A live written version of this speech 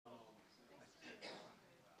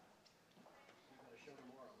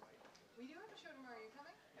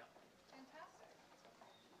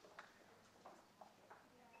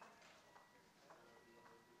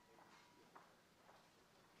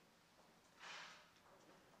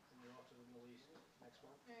next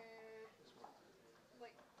month? This month?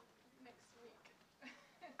 Like next week.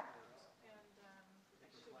 And I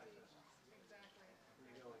should be, exactly. Where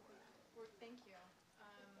are you going? Thank you.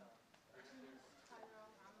 Tunis, Cairo,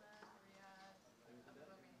 Amman, Riyadh, Abu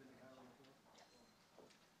Dhabi. Have you been to Cairo before? Yes.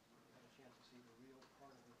 You had a chance to see the real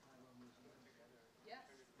part of the Cairo Museum? Yes.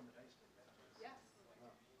 In the basement? Yes.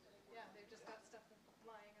 Wow. Yeah, they've just got stuff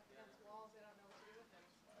lying up against walls. They don't know what to do with it.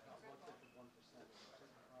 It's About incredible. 1/1%.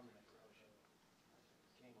 It's an army exhibition.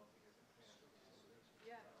 Came over here compared to the basement.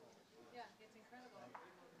 Yeah. Yeah, it's incredible.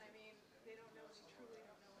 I mean, they don't know, they truly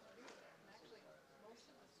don't know what to do with it. And actually, most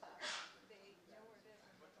of the stuff, they know where it is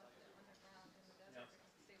and they left it underground in the desert because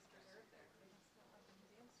it stays preserved there. They just don't have the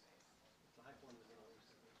museum space. It's the high point of the Middle East,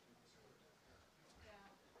 I think. Yeah.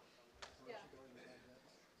 Where Yeah. else you going besides that?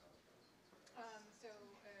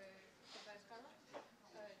 Besides Cairo,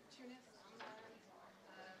 Tunis, Amman,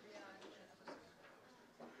 Riyadh, and Abu Dhabi.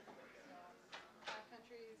 So 5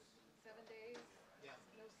 countries, 7 days, Yeah.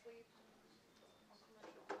 no sleep, no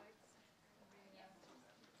commercial flights. It'll be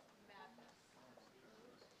madness.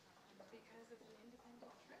 Because it's an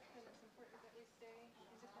independent trip, and it's important that we stay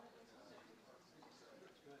independently funded.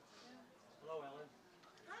 That's good. Yeah. Hello, Ellen.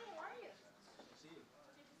 Hi, how are you? Good to see you.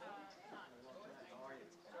 Not. Well, how are you?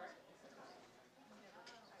 Hi.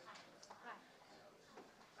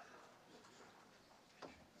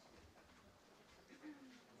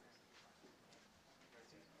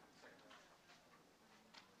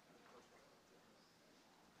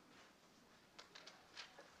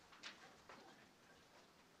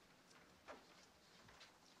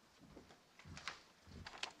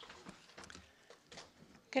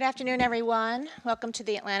 Good afternoon, everyone. Welcome to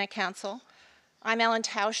the Atlantic Council. I'm Ellen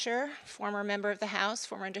Tauscher, former member of the House,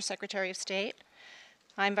 former Undersecretary of State.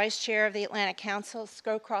 I'm Vice Chair of the Atlantic Council,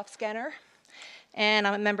 Scowcroft-Skenner, and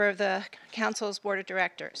I'm a member of the Council's Board of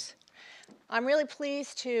Directors. I'm really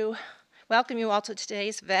pleased to welcome you all to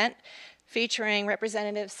today's event featuring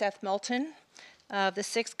Representative Seth Moulton of the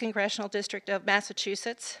 6th Congressional District of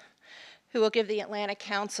Massachusetts, who will give the Atlantic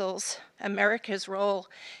Council's America's Role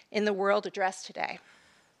in the World address today.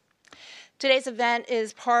 Today's event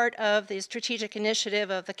is part of the strategic initiative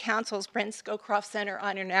of the Council's Brent Scowcroft Center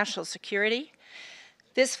on International Security.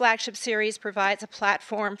 This flagship series provides a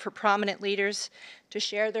platform for prominent leaders to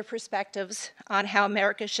share their perspectives on how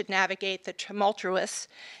America should navigate the tumultuous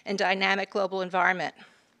and dynamic global environment.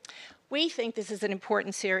 We think this is an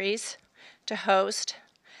important series to host,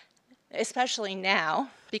 especially now,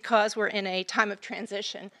 because we're in a time of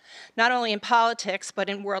transition, not only in politics, but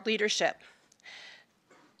in world leadership.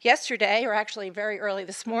 Yesterday, or actually very early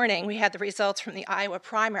this morning, we had the results from the Iowa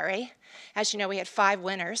primary. As you know, we had 5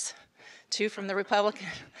 winners, 2 from the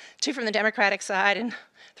Democratic side, and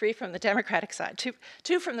 3 from the Democratic side.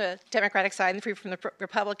 Two from the Democratic side and 3 from the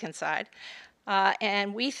Republican side.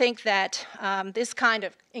 And we think that this kind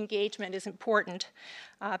of engagement is important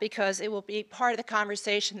because it will be part of the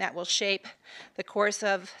conversation that will shape the course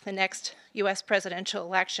of the next U.S. presidential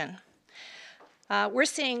election. We're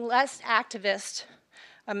seeing less activist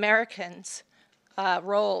Americans'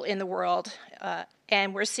 role in the world,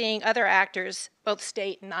 and we're seeing other actors, both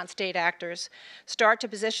state and non-state actors, start to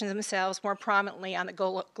position themselves more prominently on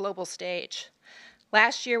the global stage.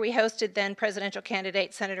 Last year, we hosted then presidential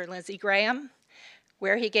candidate Senator Lindsey Graham,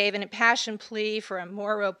 where he gave an impassioned plea for a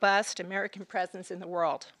more robust American presence in the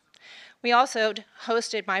world. We also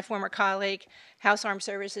hosted my former colleague, House Armed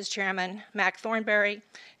Services Chairman Mac Thornberry,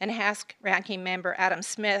 and House Ranking Member Adam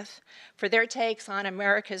Smith for their takes on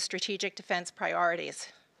America's strategic defense priorities.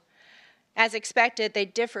 As expected, they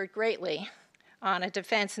differed greatly on a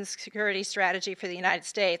defense and security strategy for the United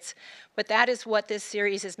States, but that is what this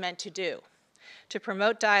series is meant to do, to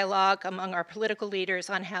promote dialogue among our political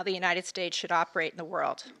leaders on how the United States should operate in the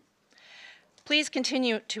world. Please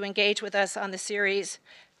continue to engage with us on the series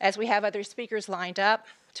as we have other speakers lined up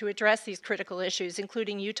to address these critical issues,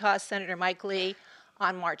 including Utah's Senator Mike Lee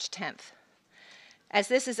on March 10th. As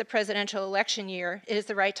this is a presidential election year, it is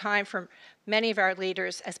the right time for many of our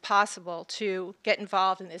leaders as possible to get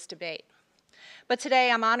involved in this debate. But today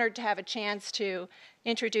I'm honored to have a chance to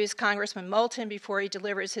introduce Congressman Moulton before he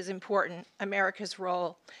delivers his important America's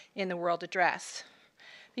Role in the World address.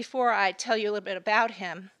 Before I tell you a little bit about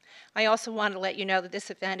him, I also want to let you know that this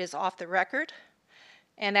event is off the record,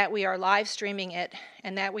 and that we are live streaming it,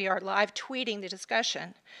 and that we are live tweeting the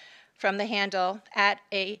discussion from the handle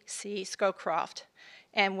 @AC Scowcroft,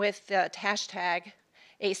 and with the hashtag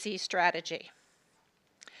AC Strategy.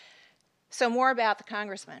 So more about the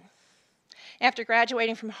Congressman. After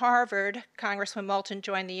graduating from Harvard, Congressman Moulton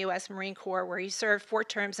joined the U.S. Marine Corps, where he served 4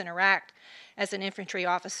 terms in Iraq as an infantry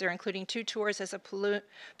officer, including 2 tours as a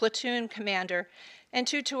platoon commander and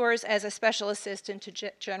 2 tours as a special assistant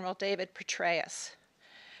to General David Petraeus,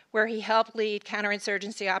 where he helped lead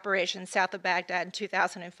counterinsurgency operations south of Baghdad in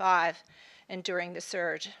 2005 and during the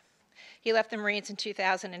surge. He left the Marines in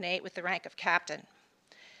 2008 with the rank of captain.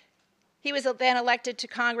 He was then elected to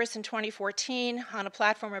Congress in 2014 on a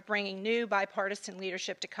platform of bringing new bipartisan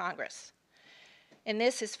leadership to Congress. In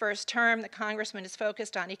this, his first term, the congressman is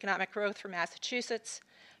focused on economic growth for Massachusetts,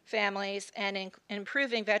 families, and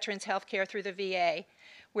improving veterans' health care through the VA,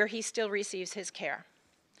 where he still receives his care.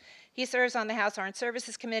 He serves on the House Armed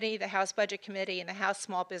Services Committee, the House Budget Committee, and the House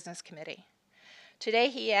Small Business Committee. Today,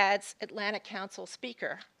 he adds Atlantic Council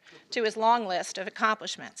Speaker to his long list of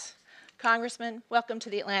accomplishments. Congressman, welcome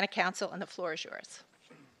to the Atlantic Council, and the floor is yours.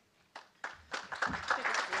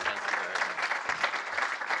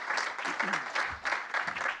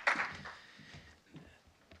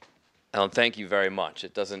 Ellen, thank you very much.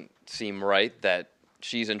 It doesn't seem right that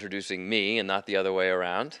she's introducing me and not the other way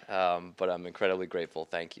around, but I'm incredibly grateful.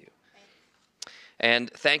 Thank you.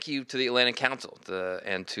 And thank you to the Atlantic Council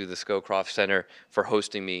and to the Scowcroft Center for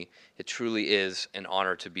hosting me. It truly is an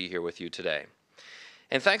honor to be here with you today.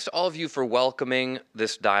 And thanks to all of you for welcoming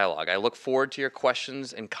this dialogue. I look forward to your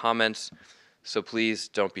questions and comments, so please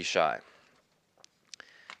don't be shy.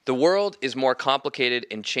 The world is more complicated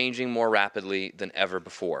and changing more rapidly than ever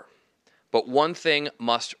before. But one thing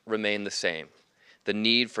must remain the same: the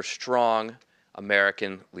need for strong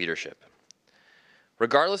American leadership.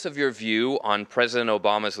 Regardless of your view on President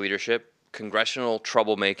Obama's leadership, congressional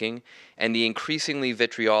troublemaking, and the increasingly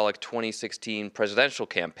vitriolic 2016 presidential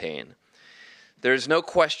campaign, there is no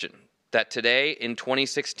question that today, in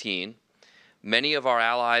 2016, many of our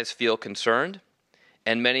allies feel concerned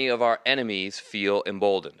and many of our enemies feel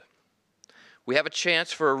emboldened. We have a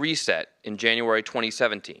chance for a reset in January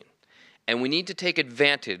 2017, and we need to take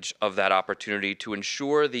advantage of that opportunity to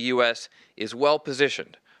ensure the U.S. is well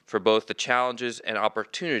positioned for both the challenges and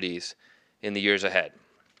opportunities in the years ahead.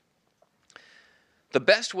 The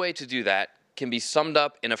best way to do that can be summed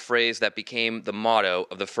up in a phrase that became the motto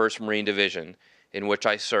of the 1st Marine Division, in which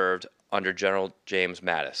I served under General James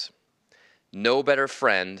Mattis: no better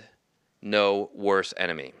friend, no worse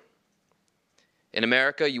enemy. In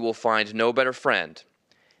America, you will find no better friend,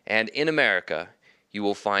 and in America, you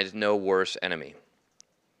will find no worse enemy.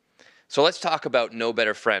 So let's talk about no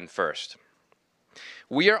better friend first.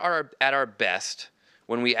 We are at our best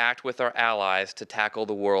when we act with our allies to tackle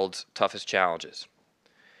the world's toughest challenges.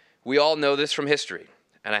 We all know this from history,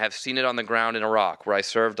 and I have seen it on the ground in Iraq, where I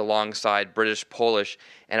served alongside British, Polish,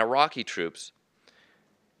 and Iraqi troops,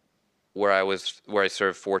 where I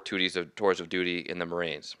served 4 tours of duty in the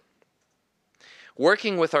Marines.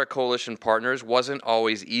 Working with our coalition partners wasn't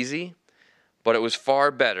always easy, but it was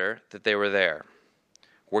far better that they were there.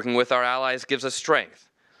 Working with our allies gives us strength.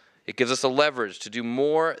 It gives us a leverage to do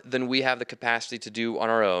more than we have the capacity to do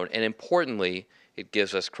on our own, and importantly, it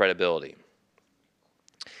gives us credibility.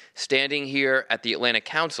 Standing here at the Atlantic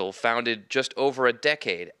Council, founded just over a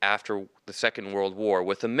decade after the Second World War,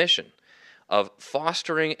 with a mission of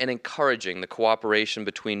fostering and encouraging the cooperation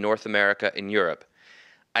between North America and Europe,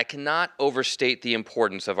 I cannot overstate the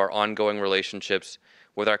importance of our ongoing relationships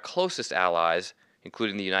with our closest allies,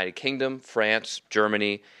 including the United Kingdom, France,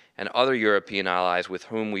 Germany, and other European allies with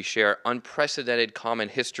whom we share unprecedented common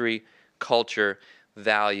history, culture,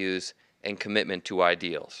 values, and commitment to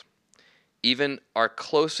ideals. Even our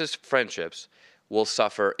closest friendships will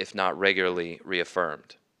suffer if not regularly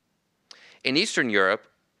reaffirmed. In Eastern Europe,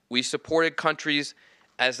 we supported countries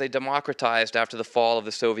as they democratized after the fall of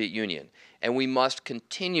the Soviet Union, and we must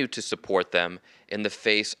continue to support them in the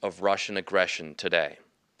face of Russian aggression today.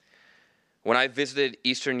 When I visited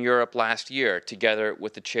Eastern Europe last year, together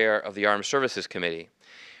with the chair of the Armed Services Committee,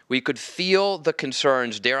 we could feel the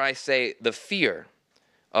concerns, dare I say, the fear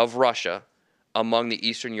of Russia among the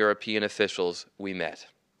Eastern European officials we met.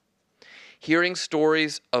 Hearing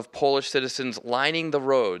stories of Polish citizens lining the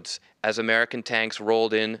roads as American tanks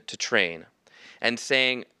rolled in to train and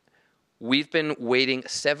saying, "We've been waiting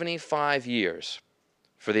 75 years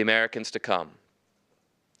for the Americans to come,"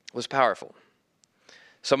 was powerful.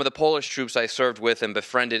 Some of the Polish troops I served with and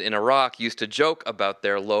befriended in Iraq used to joke about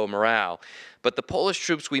their low morale, but the Polish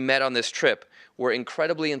troops we met on this trip were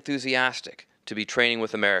incredibly enthusiastic to be training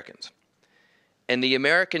with Americans. And the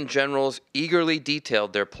American generals eagerly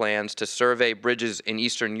detailed their plans to survey bridges in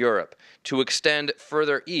Eastern Europe to extend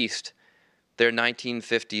further east their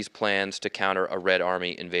 1950s plans to counter a Red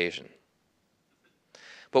Army invasion.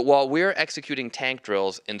 But while we're executing tank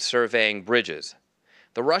drills and surveying bridges,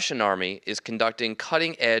 the Russian army is conducting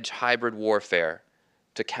cutting-edge hybrid warfare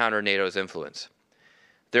to counter NATO's influence.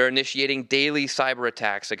 They're initiating daily cyber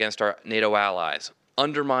attacks against our NATO allies,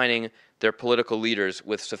 undermining their political leaders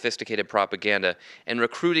with sophisticated propaganda, and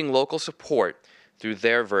recruiting local support through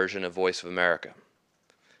their version of Voice of America.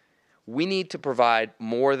 We need to provide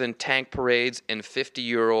more than tank parades and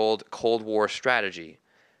 50-year-old Cold War strategy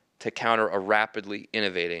to counter a rapidly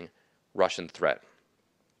innovating Russian threat.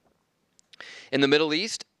 In the Middle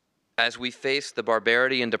East, as we face the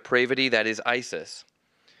barbarity and depravity that is ISIS,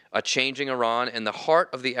 a changing Iran, and the heart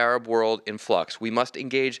of the Arab world in flux, we must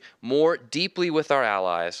engage more deeply with our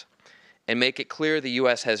allies and make it clear the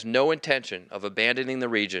U.S. has no intention of abandoning the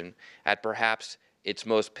region at perhaps its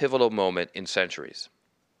most pivotal moment in centuries.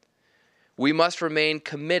 We must remain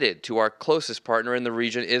committed to our closest partner in the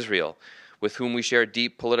region, Israel, with whom we share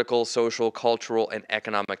deep political, social, cultural, and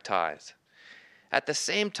economic ties. At the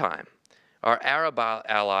same time, our Arab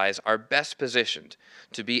allies are best positioned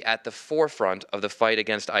to be at the forefront of the fight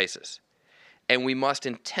against ISIS, and we must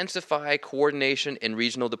intensify coordination and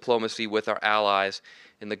regional diplomacy with our allies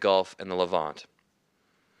in the Gulf and the Levant.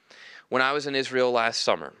 When I was in Israel last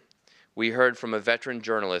summer, we heard from a veteran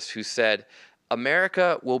journalist who said,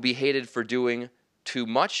 America will be hated for doing too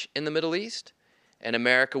much in the Middle East, and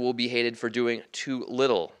America will be hated for doing too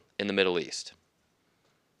little in the Middle East.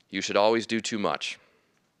 You should always do too much.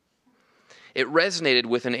 It resonated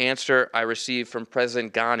with an answer I received from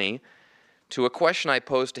President Ghani to a question I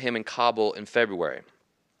posed to him in Kabul in February.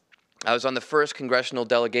 I was on the first congressional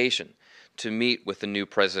delegation to meet with the new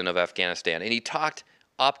president of Afghanistan, and he talked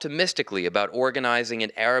optimistically about organizing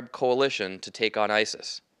an Arab coalition to take on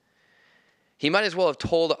ISIS. He might as well have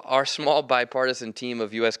told our small bipartisan team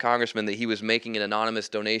of U.S. congressmen that he was making an anonymous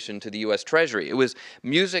donation to the U.S. Treasury. It was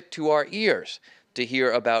music to our ears to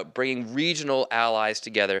hear about bringing regional allies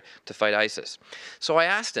together to fight ISIS. So I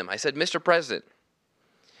asked him, I said, Mr. President,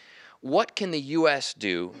 what can the U.S.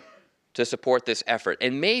 do to support this effort?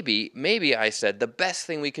 And maybe I said, the best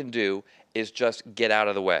thing we can do is just get out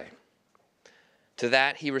of the way. To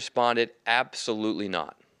that, he responded, absolutely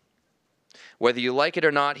not. Whether you like it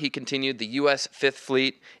or not, he continued, the U.S. Fifth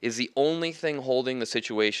Fleet is the only thing holding the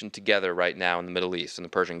situation together right now in the Middle East and the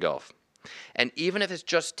Persian Gulf. And even if it's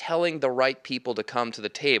just telling the right people to come to the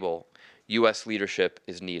table, U.S. leadership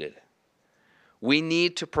is needed. We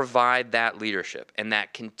need to provide that leadership and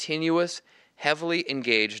that continuous, heavily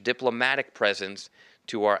engaged diplomatic presence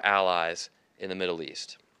to our allies in the Middle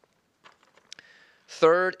East.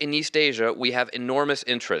 Third, in East Asia, we have enormous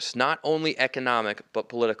interests, not only economic but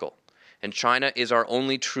political. And China is our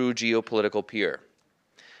only true geopolitical peer.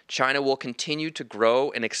 China will continue to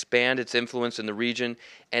grow and expand its influence in the region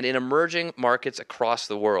and in emerging markets across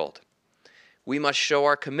the world. We must show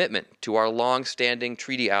our commitment to our long-standing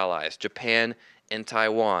treaty allies, Japan and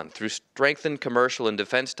Taiwan, through strengthened commercial and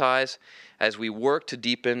defense ties as we work to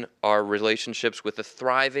deepen our relationships with the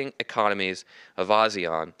thriving economies of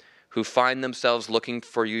ASEAN, who find themselves looking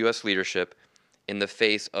for U.S. leadership in the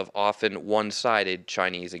face of often one-sided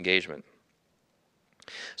Chinese engagement.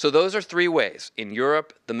 So those are three ways, in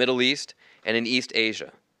Europe, the Middle East, and in East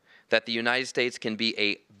Asia, that the United States can be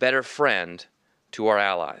a better friend to our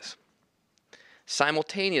allies.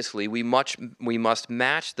 Simultaneously, we must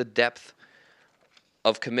match the depth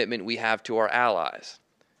of commitment we have to our allies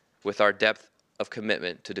with our depth of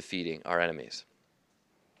commitment to defeating our enemies.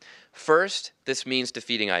 First, this means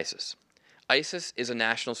defeating ISIS. ISIS is a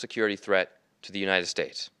national security threat to the United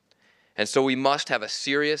States. And so we must have a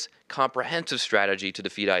serious, comprehensive strategy to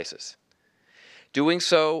defeat ISIS. Doing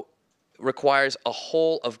so requires a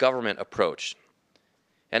whole-of-government approach.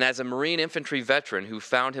 And as a Marine infantry veteran who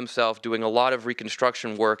found himself doing a lot of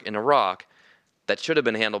reconstruction work in Iraq that should have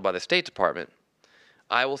been handled by the State Department,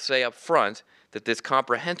 I will say up front that this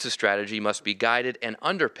comprehensive strategy must be guided and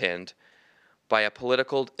underpinned by a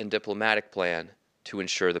political and diplomatic plan to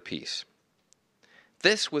ensure the peace.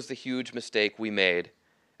 This was the huge mistake we made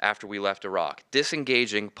after we left Iraq,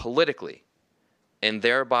 disengaging politically and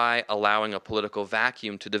thereby allowing a political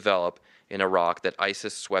vacuum to develop in Iraq that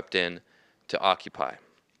ISIS swept in to occupy.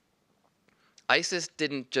 ISIS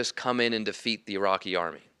didn't just come in and defeat the Iraqi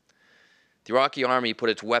army. The Iraqi army put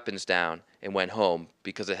its weapons down and went home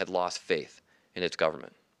because it had lost faith in its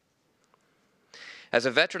government. As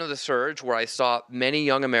a veteran of the surge, where I saw many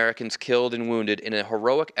young Americans killed and wounded in a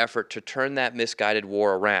heroic effort to turn that misguided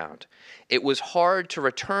war around, it was hard to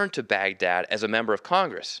return to Baghdad as a member of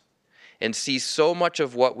Congress and see so much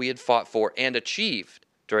of what we had fought for and achieved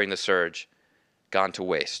during the surge gone to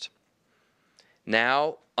waste.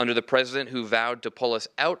 Now, under the president who vowed to pull us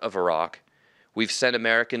out of Iraq, we've sent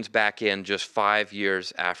Americans back in just 5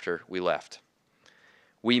 years after we left.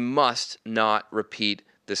 We must not repeat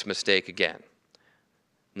this mistake again.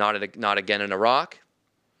 Not again in Iraq,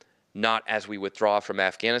 not as we withdraw from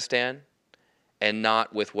Afghanistan, and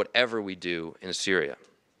not with whatever we do in Syria.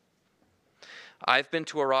 I've been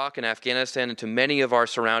to Iraq and Afghanistan and to many of our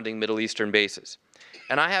surrounding Middle Eastern bases,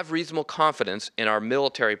 and I have reasonable confidence in our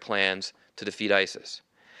military plans to defeat ISIS.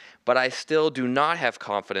 But I still do not have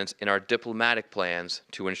confidence in our diplomatic plans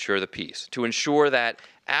to ensure the peace, to ensure that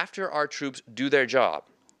after our troops do their job,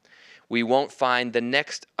 we won't find the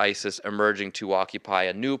next ISIS emerging to occupy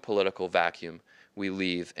a new political vacuum we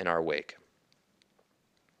leave in our wake.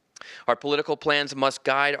 Our political plans must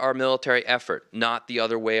guide our military effort, not the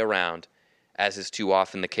other way around, as is too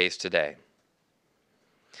often the case today.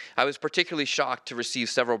 I was particularly shocked to receive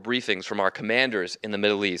several briefings from our commanders in the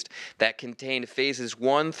Middle East that contained phases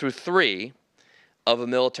 1 through 3 of a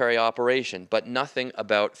military operation, but nothing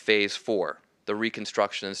about phase 4, the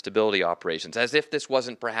reconstruction and stability operations, as if this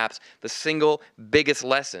wasn't perhaps the single biggest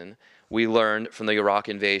lesson we learned from the Iraq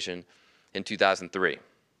invasion in 2003.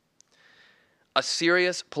 A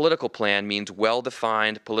serious political plan means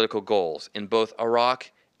well-defined political goals in both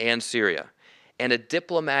Iraq and Syria, and a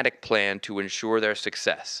diplomatic plan to ensure their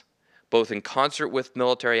success, both in concert with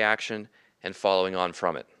military action and following on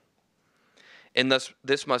from it. And thus,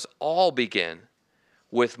 this must all begin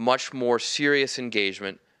with much more serious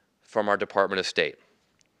engagement from our Department of State.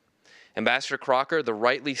 Ambassador Crocker, the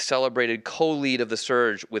rightly celebrated co-lead of the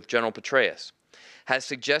surge with General Petraeus, has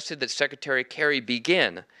suggested that Secretary Kerry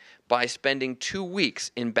begin by spending 2 weeks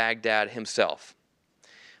in Baghdad himself.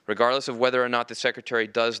 Regardless of whether or not the Secretary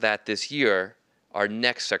does that this year, our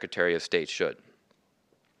next Secretary of State should.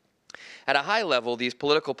 At a high level, these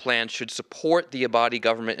political plans should support the Abadi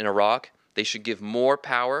government in Iraq, they should give more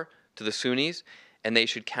power to the Sunnis, and they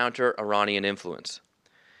should counter Iranian influence.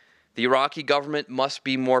 The Iraqi government must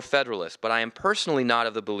be more federalist, but I am personally not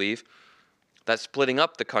of the belief that splitting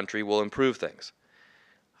up the country will improve things.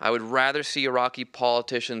 I would rather see Iraqi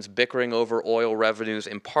politicians bickering over oil revenues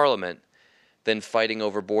in parliament than fighting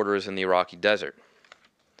over borders in the Iraqi desert.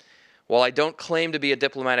 While I don't claim to be a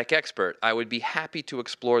diplomatic expert, I would be happy to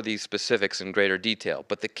explore these specifics in greater detail.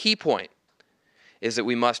 But the key point is that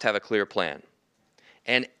we must have a clear plan.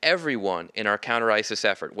 And everyone in our counter-ISIS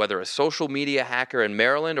effort, whether a social media hacker in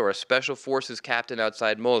Maryland or a special forces captain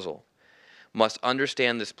outside Mosul, must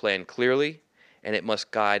understand this plan clearly, and it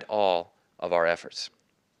must guide all of our efforts.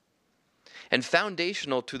 And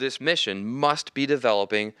foundational to this mission must be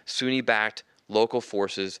developing Sunni-backed local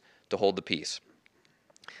forces to hold the peace.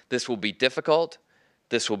 This will be difficult,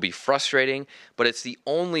 this will be frustrating, but it's the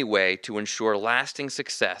only way to ensure lasting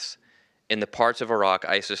success in the parts of Iraq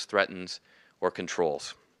ISIS threatens or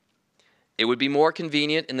controls. It would be more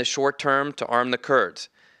convenient in the short term to arm the Kurds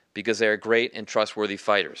because they are great and trustworthy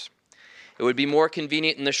fighters. It would be more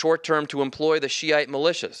convenient in the short term to employ the Shiite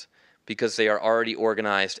militias because they are already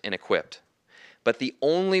organized and equipped. But the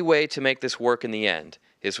only way to make this work in the end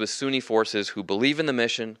is with Sunni forces who believe in the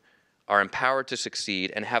mission, are empowered to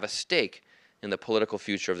succeed, and have a stake in the political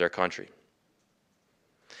future of their country.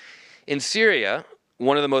 In Syria,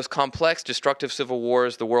 one of the most complex, destructive civil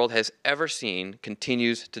wars the world has ever seen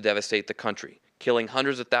continues to devastate the country, killing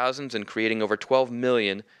hundreds of thousands and creating over 12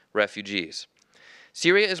 million refugees.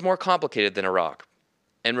 Syria is more complicated than Iraq,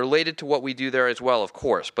 and related to what we do there as well, of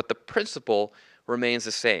course, but the principle remains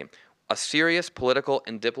the same. A serious political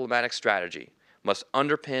and diplomatic strategy must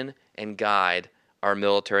underpin and guide our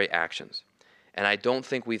military actions. And I don't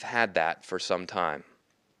think we've had that for some time.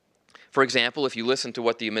 For example, if you listen to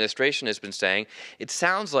what the administration has been saying, it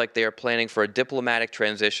sounds like they are planning for a diplomatic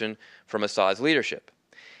transition from Assad's leadership.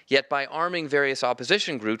 Yet by arming various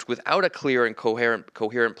opposition groups without a clear and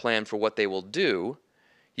coherent plan for what they will do,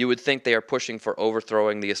 you would think they are pushing for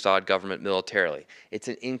overthrowing the Assad government militarily. It's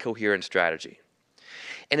an incoherent strategy.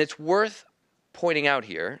 And it's worth pointing out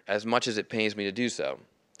here, as much as it pains me to do so,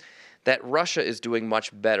 that Russia is doing much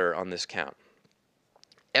better on this count.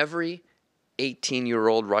 Every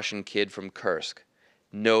 18-year-old Russian kid from Kursk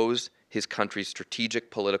knows his country's strategic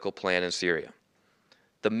political plan in Syria,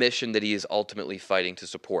 the mission that he is ultimately fighting to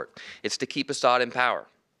support. It's to keep Assad in power.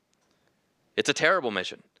 It's a terrible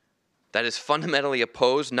mission that is fundamentally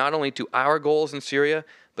opposed not only to our goals in Syria,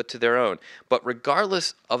 but to their own. But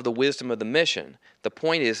regardless of the wisdom of the mission, the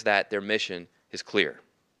point is that their mission is clear.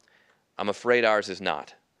 I'm afraid ours is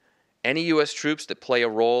not. Any U.S. troops that play a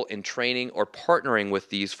role in training or partnering with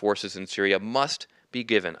these forces in Syria must be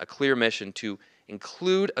given a clear mission to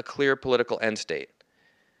include a clear political end state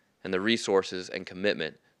and the resources and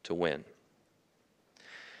commitment to win.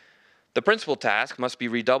 The principal task must be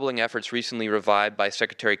redoubling efforts recently revived by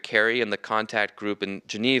Secretary Kerry and the contact group in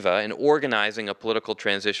Geneva in organizing a political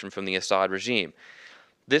transition from the Assad regime.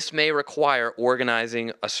 This may require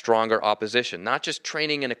organizing a stronger opposition, not just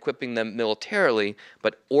training and equipping them militarily,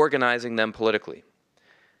 but organizing them politically.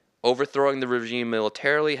 Overthrowing the regime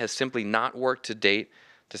militarily has simply not worked to date,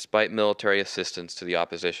 despite military assistance to the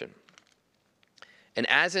opposition. And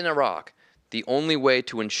as in Iraq, the only way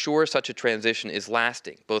to ensure such a transition is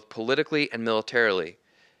lasting, both politically and militarily,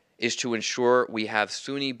 is to ensure we have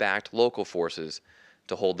Sunni-backed local forces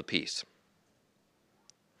to hold the peace.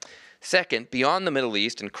 Second, beyond the Middle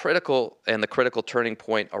East and the critical turning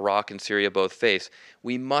point Iraq and Syria both face,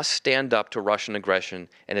 we must stand up to Russian aggression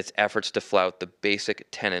and its efforts to flout the basic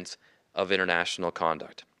tenets of international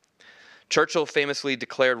conduct. Churchill famously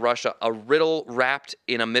declared Russia a riddle wrapped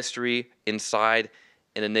in a mystery inside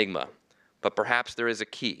an enigma. But perhaps there is a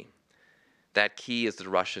key. That key is the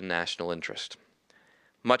Russian national interest.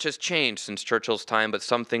 Much has changed since Churchill's time, but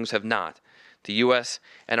some things have not. The U.S.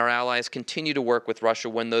 and our allies continue to work with Russia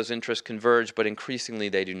when those interests converge, but increasingly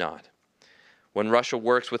they do not. When Russia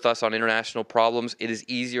works with us on international problems, it is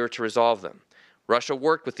easier to resolve them. Russia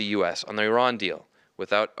worked with the U.S. on the Iran deal.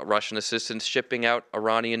 Without Russian assistance shipping out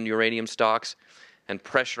Iranian uranium stocks and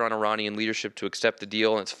pressure on Iranian leadership to accept the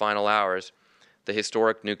deal in its final hours, the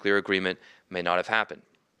historic nuclear agreement may not have happened.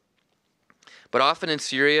 But often in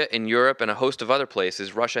Syria, in Europe, and a host of other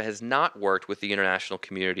places, Russia has not worked with the international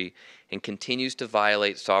community and continues to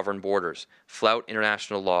violate sovereign borders, flout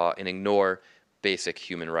international law, and ignore basic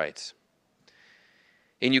human rights.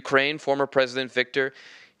 In Ukraine, former President Viktor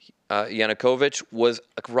Yanukovych was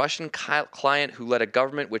a Russian client who led a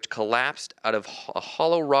government which collapsed out of a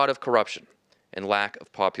hollow rod of corruption and lack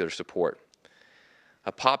of popular support.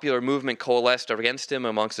 A popular movement coalesced against him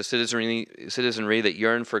amongst the citizenry that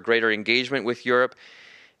yearned for greater engagement with Europe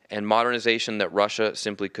and modernization that Russia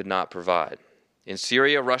simply could not provide. In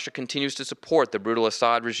Syria, Russia continues to support the brutal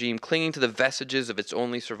Assad regime, clinging to the vestiges of its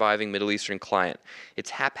only surviving Middle Eastern client. Its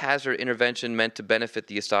haphazard intervention meant to benefit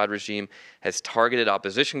the Assad regime has targeted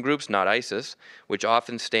opposition groups, not ISIS, which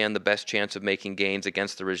often stand the best chance of making gains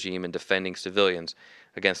against the regime and defending civilians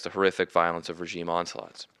against the horrific violence of regime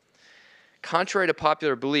onslaughts. Contrary to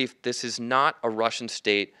popular belief, this is not a Russian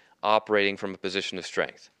state operating from a position of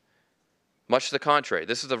strength. Much to the contrary,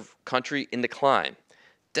 this is a country in decline,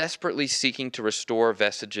 desperately seeking to restore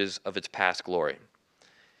vestiges of its past glory.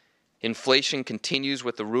 Inflation continues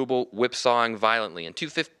with the ruble whipsawing violently. In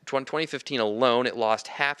 2015 alone, it lost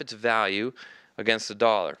half its value against the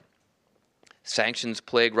dollar. Sanctions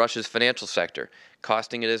plague Russia's financial sector,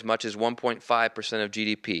 costing it as much as 1.5% of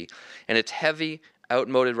GDP, and its heavy,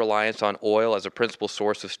 outmoded reliance on oil as a principal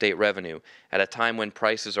source of state revenue at a time when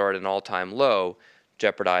prices are at an all-time low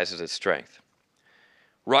jeopardizes its strength.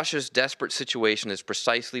 Russia's desperate situation is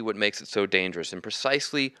precisely what makes it so dangerous and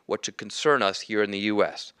precisely what should concern us here in the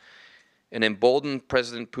U.S. An emboldened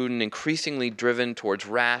President Putin increasingly driven towards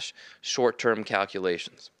rash, short-term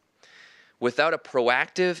calculations. Without a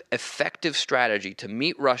proactive, effective strategy to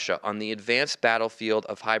meet Russia on the advanced battlefield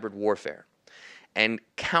of hybrid warfare and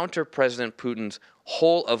counter President Putin's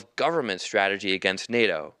whole-of-government strategy against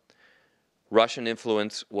NATO, Russian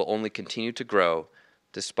influence will only continue to grow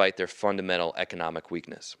despite their fundamental economic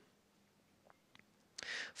weakness.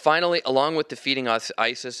 Finally, along with defeating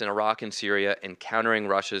ISIS in Iraq and Syria and countering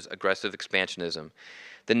Russia's aggressive expansionism,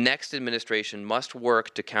 the next administration must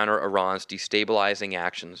work to counter Iran's destabilizing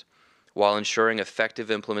actions while ensuring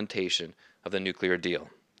effective implementation of the nuclear deal.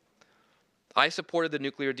 I supported the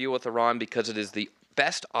nuclear deal with Iran because it is the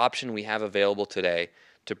best option we have available today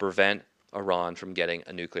to prevent Iran from getting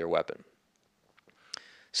a nuclear weapon.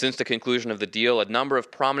 Since the conclusion of the deal, a number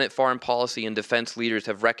of prominent foreign policy and defense leaders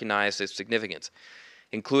have recognized its significance,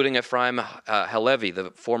 including Ephraim Halevi,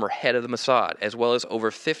 the former head of the Mossad, as well as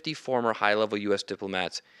over 50 former high-level U.S.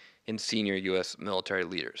 diplomats and senior U.S. military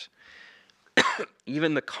leaders.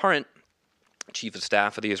 Even the current Chief of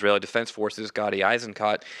Staff of the Israeli Defense Forces, Gadi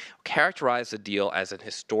Eisenkot, characterized the deal as an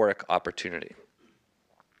historic opportunity.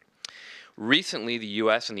 Recently, the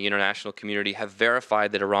U.S. and the international community have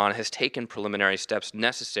verified that Iran has taken preliminary steps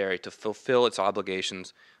necessary to fulfill its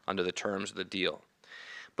obligations under the terms of the deal.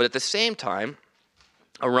 But at the same time,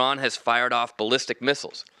 Iran has fired off ballistic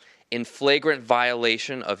missiles in flagrant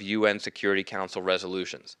violation of UN Security Council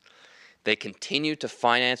resolutions. They continue to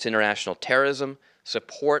finance international terrorism,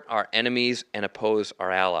 support our enemies, and oppose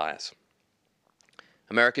our allies.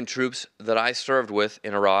 American troops that I served with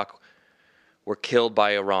in Iraq were killed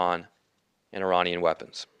by Iran and Iranian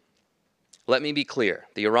weapons. Let me be clear.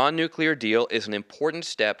 The Iran nuclear deal is an important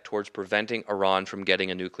step towards preventing Iran from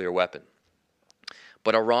getting a nuclear weapon.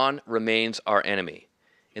 But Iran remains our enemy,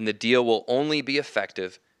 and the deal will only be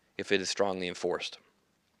effective if it is strongly enforced.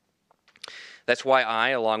 That's why I,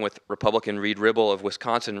 along with Republican Reed Ribble of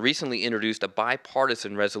Wisconsin, recently introduced a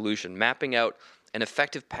bipartisan resolution mapping out an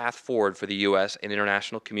effective path forward for the U.S. and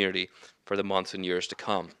international community for the months and years to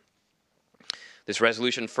come. This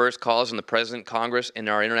resolution first calls on the President, Congress, and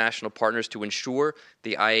our international partners to ensure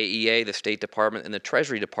the IAEA, the State Department, and the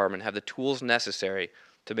Treasury Department have the tools necessary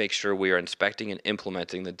to make sure we are inspecting and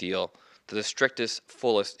implementing the deal to the strictest,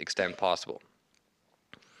 fullest extent possible.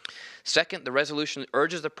 Second, the resolution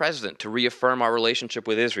urges the President to reaffirm our relationship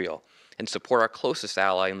with Israel and support our closest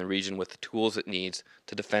ally in the region with the tools it needs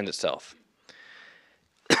to defend itself.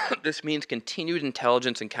 This means continued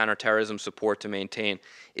intelligence and counterterrorism support to maintain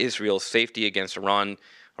Israel's safety against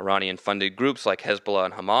Iranian-funded groups like Hezbollah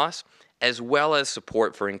and Hamas, as well as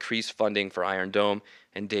support for increased funding for Iron Dome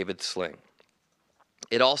and David Sling.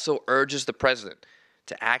 It also urges the President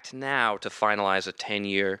to act now to finalize a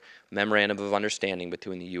 10-year memorandum of understanding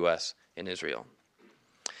between the U.S. and Israel.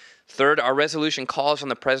 Third, our resolution calls on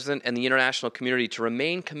the President and the international community to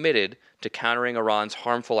remain committed to countering Iran's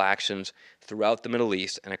harmful actions throughout the Middle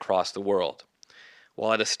East and across the world.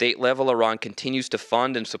 While at a state level, Iran continues to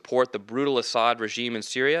fund and support the brutal Assad regime in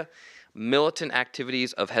Syria, militant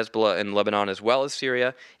activities of Hezbollah in Lebanon as well as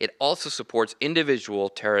Syria, it also supports individual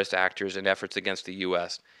terrorist actors in efforts against the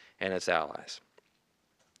U.S. and its allies.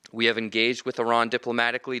 We have engaged with Iran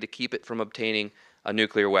diplomatically to keep it from obtaining a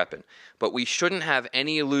nuclear weapon, but we shouldn't have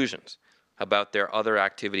any illusions about their other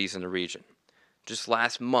activities in the region. Just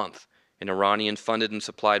last month, an Iranian-funded and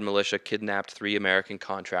supplied militia kidnapped 3 American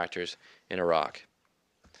contractors in Iraq.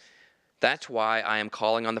 That's why I am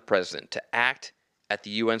calling on the President to act at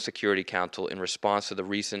the UN Security Council in response to the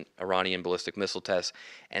recent Iranian ballistic missile tests,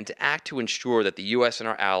 and to act to ensure that the U.S. and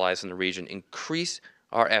our allies in the region increase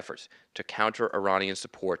our efforts to counter Iranian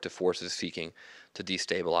support to forces seeking to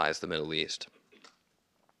destabilize the Middle East.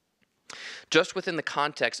 Just within the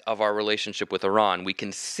context of our relationship with Iran, we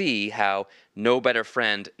can see how no better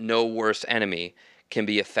friend, no worse enemy can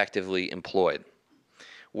be effectively employed.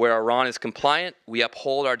 Where Iran is compliant, we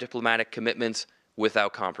uphold our diplomatic commitments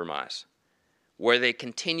without compromise. Where they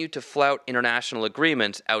continue to flout international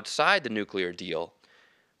agreements outside the nuclear deal,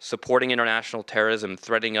 supporting international terrorism,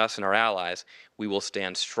 threatening us and our allies, we will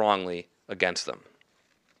stand strongly against them.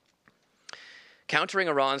 Countering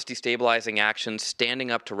Iran's destabilizing actions,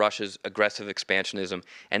 standing up to Russia's aggressive expansionism,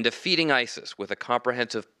 and defeating ISIS with a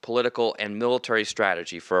comprehensive political and military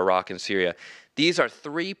strategy for Iraq and Syria, these are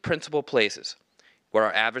 3 principal places where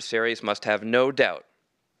our adversaries must have no doubt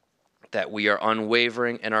that we are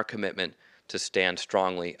unwavering in our commitment to stand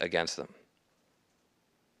strongly against them.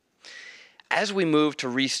 As we move to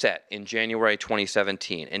reset in January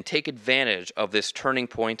 2017 and take advantage of this turning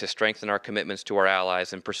point to strengthen our commitments to our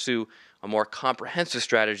allies and pursue a more comprehensive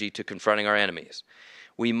strategy to confronting our enemies,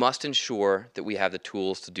 we must ensure that we have the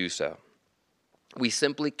tools to do so. We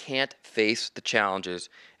simply can't face the challenges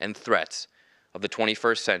and threats of the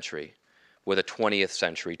 21st century with a 20th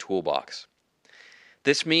century toolbox.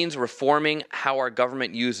 This means reforming how our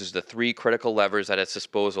government uses the 3 critical levers at its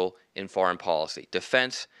disposal in foreign policy: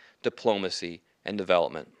 defense, diplomacy, and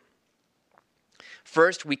development.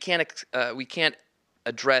 First, we can't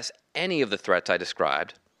address any of the threats I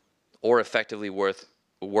described or effectively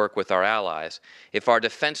work with our allies if our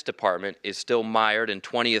Defense Department is still mired in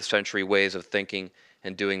 20th century ways of thinking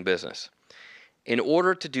and doing business. In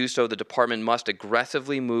order to do so, the department must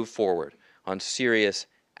aggressively move forward on serious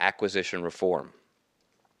acquisition reform.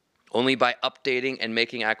 Only by updating and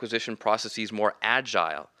making acquisition processes more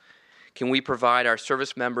agile can we provide our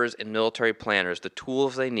service members and military planners the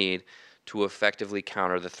tools they need to effectively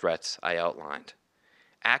counter the threats I outlined.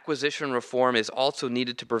 Acquisition reform is also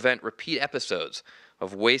needed to prevent repeat episodes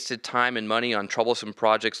of wasted time and money on troublesome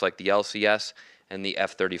projects like the LCS and the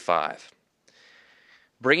F-35.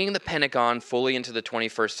 Bringing the Pentagon fully into the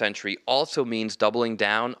 21st century also means doubling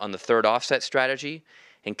down on the third offset strategy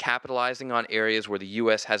and capitalizing on areas where the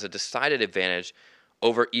U.S. has a decided advantage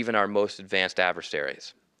over even our most advanced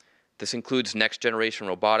adversaries. This includes next-generation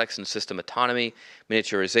robotics and system autonomy,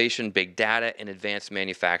 miniaturization, big data, and advanced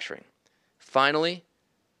manufacturing. Finally,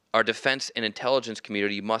 our defense and intelligence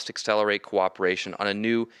community must accelerate cooperation on a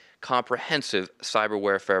new, comprehensive cyber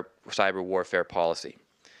warfare policy.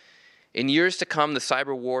 In years to come, the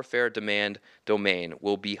cyber warfare domain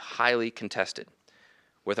will be highly contested,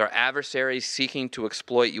 with our adversaries seeking to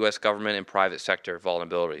exploit U.S. government and private sector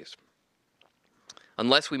vulnerabilities.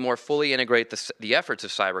 Unless we more fully integrate the efforts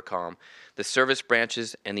of Cybercom, the service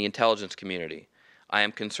branches, and the intelligence community, I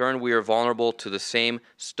am concerned we are vulnerable to the same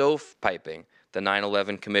stovepiping the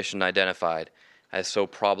 9/11 Commission identified as so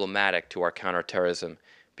problematic to our counterterrorism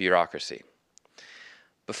bureaucracy.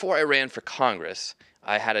 Before I ran for Congress,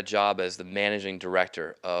 I had a job as the managing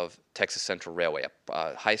director of Texas Central Railway,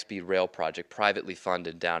 a high-speed rail project privately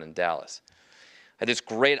funded down in Dallas. I had this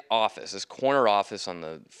great office, this corner office on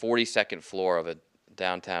the 42nd floor of a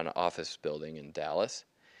downtown office building in Dallas.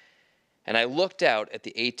 And I looked out at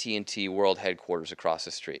the AT&T World Headquarters across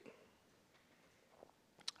the street.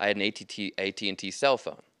 I had an AT&T cell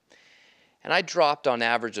phone. And I dropped on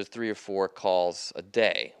average of 3 or 4 calls a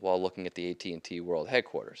day while looking at the AT&T World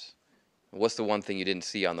Headquarters. What's the one thing you didn't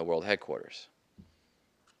see on the World Headquarters?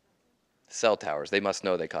 Cell towers. They must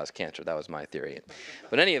know they cause cancer. That was my theory.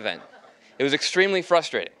 But in any event, it was extremely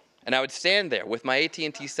frustrating. And I would stand there with my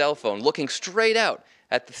AT&T cell phone looking straight out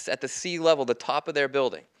at the sea level, the top of their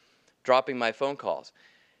building, dropping my phone calls.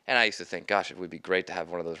 And I used to think, gosh, it would be great to have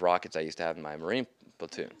one of those rockets I used to have in my Marine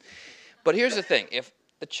platoon. But here's the thing. If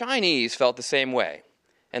the Chinese felt the same way,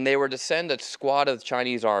 and they were to send a squad of the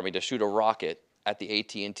Chinese army to shoot a rocket at the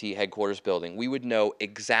AT&T headquarters building, we would know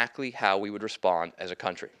exactly how we would respond as a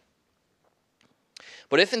country.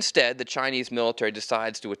 But if instead the Chinese military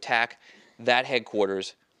decides to attack that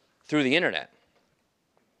headquarters through the internet,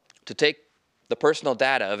 to take the personal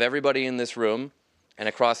data of everybody in this room and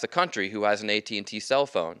across the country who has an AT&T cell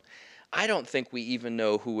phone, I don't think we even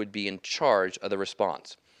know who would be in charge of the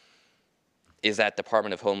response. Is that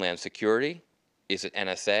Department of Homeland Security? Is it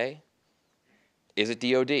NSA? Is it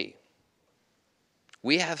DOD?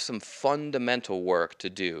 We have some fundamental work to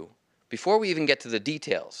do. Before we even get to the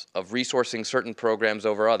details of resourcing certain programs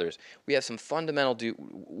over others, we have some fundamental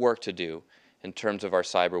work to do in terms of our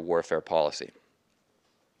cyber warfare policy.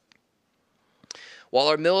 While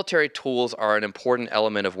our military tools are an important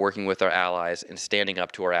element of working with our allies and standing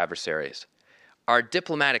up to our adversaries, our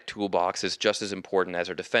diplomatic toolbox is just as important as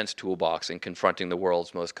our defense toolbox in confronting the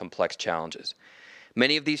world's most complex challenges.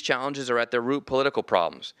 Many of these challenges are at their root political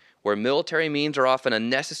problems, where military means are often a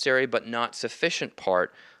necessary but not sufficient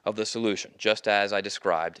part of the solution, just as I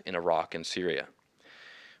described in Iraq and Syria.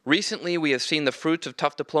 Recently, we have seen the fruits of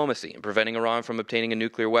tough diplomacy in preventing Iran from obtaining a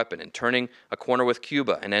nuclear weapon, in turning a corner with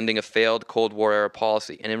Cuba and ending a failed Cold War-era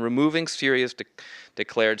policy, and in removing Syria's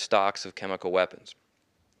declared stocks of chemical weapons.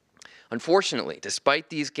 Unfortunately, despite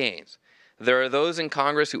these gains, there are those in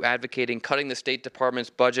Congress who advocate cutting the State Department's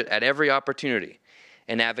budget at every opportunity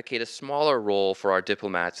and advocate a smaller role for our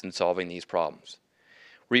diplomats in solving these problems.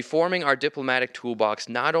 Reforming our diplomatic toolbox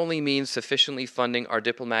not only means sufficiently funding our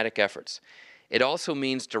diplomatic efforts, it also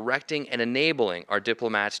means directing and enabling our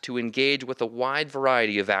diplomats to engage with a wide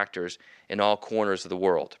variety of actors in all corners of the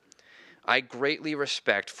world. I greatly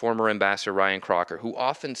respect former Ambassador Ryan Crocker, who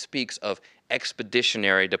often speaks of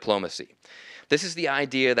expeditionary diplomacy. This is the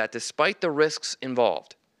idea that despite the risks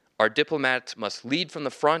involved, our diplomats must lead from the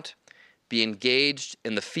front, be engaged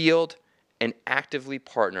in the field, and actively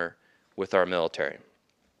partner with our military.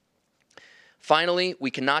 Finally,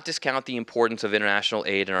 we cannot discount the importance of international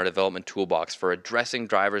aid in our development toolbox for addressing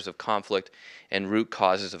drivers of conflict and root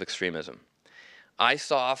causes of extremism. I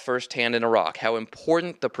saw firsthand in Iraq how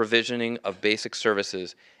important the provisioning of basic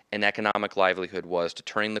services and economic livelihood was to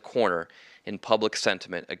turning the corner in public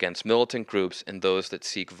sentiment against militant groups and those that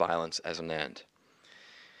seek violence as an end.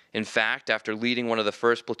 In fact, after leading one of the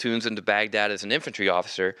first platoons into Baghdad as an infantry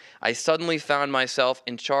officer, I suddenly found myself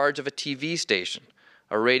in charge of a TV station,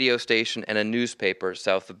 a radio station, and a newspaper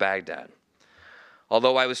south of Baghdad.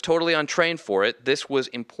 Although I was totally untrained for it, this was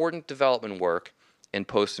important development work in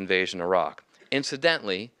post-invasion Iraq.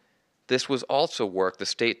 Incidentally, this was also work the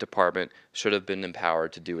State Department should have been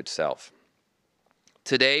empowered to do itself.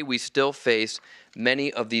 Today, we still face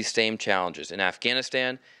many of these same challenges. In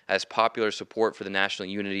Afghanistan, as popular support for the National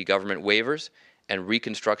Unity Government wavers and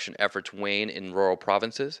reconstruction efforts wane in rural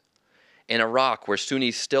provinces. In Iraq, where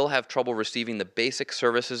Sunnis still have trouble receiving the basic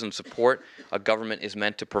services and support a government is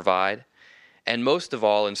meant to provide. And most of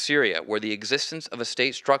all, in Syria, where the existence of a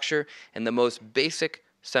state structure and the most basic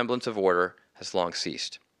semblance of order has long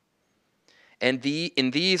ceased. And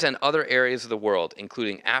in these and other areas of the world,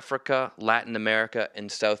 including Africa, Latin America,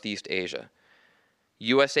 and Southeast Asia,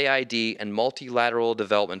 USAID and multilateral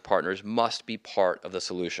development partners must be part of the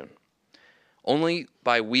solution. Only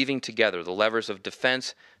by weaving together the levers of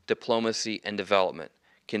defense, diplomacy, and development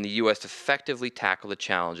can the U.S. effectively tackle the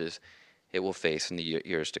challenges it will face in the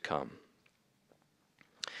years to come.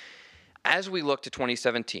 As we look to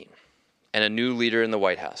 2017 and a new leader in the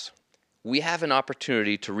White House, we have an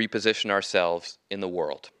opportunity to reposition ourselves in the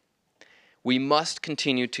world. We must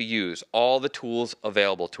continue to use all the tools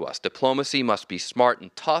available to us. Diplomacy must be smart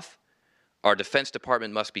and tough, our Defense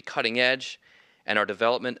Department must be cutting edge, and our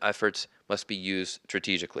development efforts must be used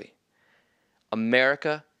strategically.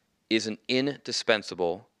 America is an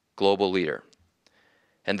indispensable global leader.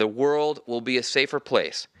 And the world will be a safer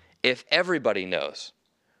place if everybody knows,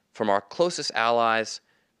 from our closest allies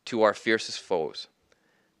to our fiercest foes,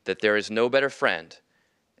 that there is no better friend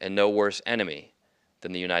and no worse enemy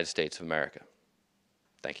than the United States of America.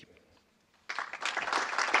 Thank you.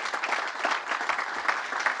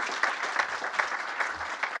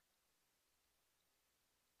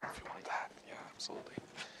 If you want that, yeah, absolutely.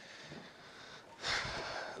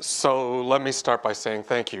 So let me start by saying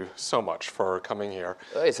thank you so much for coming here.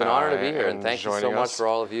 It's an honor to be here, and thank you so joining much us. for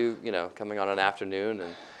all of you, coming on an afternoon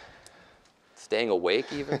and staying awake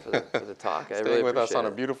even for the talk. I really Staying with us appreciate on a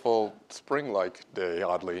it. beautiful spring-like day,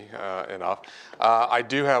 oddly enough. I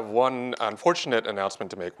do have one unfortunate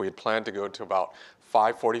announcement to make. We had planned to go to about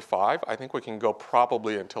 5:45. I think we can go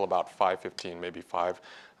probably until about 5:15, maybe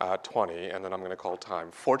 5:20, and then I'm going to call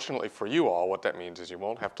time. Fortunately for you all, what that means is you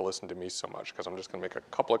won't have to listen to me so much, because I'm just going to make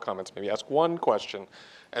a couple of comments, maybe ask one question,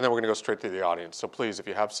 and then we're going to go straight to the audience. So please, if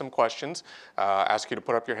you have some questions, ask you to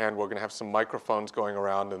put up your hand. We're going to have some microphones going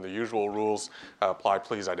around, and the usual rules apply.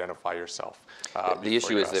 Please identify yourself. The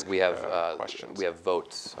issue is that we have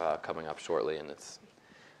votes coming up shortly, and it's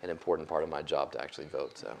an important part of my job to actually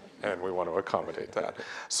vote. So. And we want to accommodate that.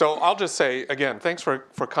 So I'll just say, again, thanks for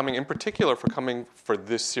coming, in particular for coming for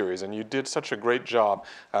this series. And you did such a great job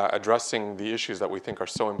addressing the issues that we think are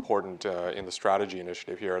so important in the strategy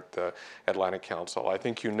initiative here at the Atlantic Council. I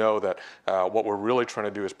think you know that what we're really trying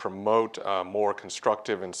to do is promote more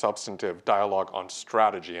constructive and substantive dialogue on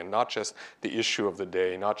strategy, and not just the issue of the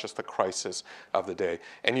day, not just the crisis of the day.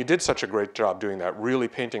 And you did such a great job doing that, really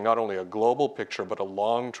painting not only a global picture, but a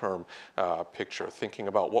long-term picture, thinking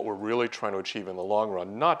about what we're really trying to achieve in the long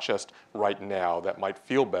run, not just right now that might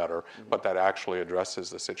feel better, but that actually addresses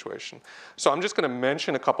the situation. So I'm just going to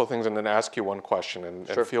mention a couple of things and then ask you one question, and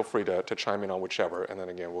feel free to chime in on whichever, and then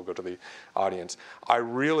again we'll go to the audience. I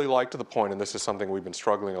really liked the point, and this is something we've been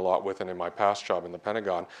struggling a lot with, and in my past job in the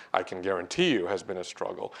Pentagon, I can guarantee you has been a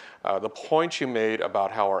struggle. The point you made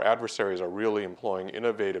about how our adversaries are really employing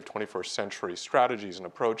innovative 21st century strategies and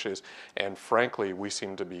approaches, and frankly, we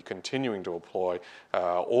seem to be continuing to employ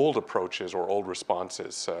old approaches or old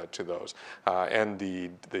responses to those. And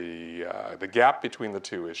the gap between the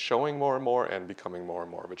two is showing more and more and becoming more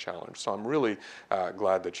and more of a challenge. So I'm really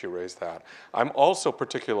glad that you raised that. I'm also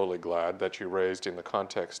particularly glad that you raised, in the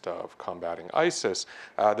context of combating ISIS,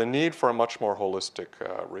 the need for a much more holistic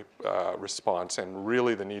response, and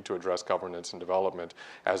really the need to address governance and development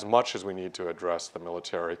as much as we need to address the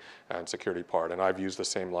military and security part. And I've used the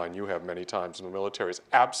same line you have many times. The military is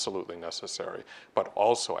absolutely necessary, but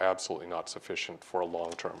also absolutely not sufficient for a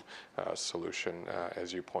long-term solution,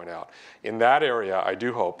 as you point out. In that area, I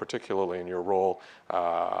do hope, particularly in your role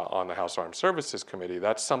on the House Armed Services Committee,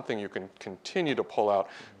 that's something you can continue to pull out,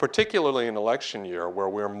 particularly in election year, where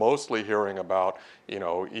we're mostly hearing about,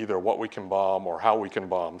 either what we can bomb or how we can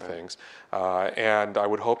bomb things. And I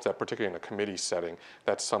would hope that, particularly in a committee setting,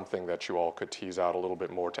 that's something that you all could tease out a little bit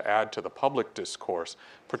more to add to the public discourse,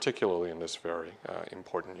 particularly in this very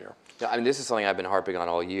important year. Yeah, I mean, this is something I've been harping on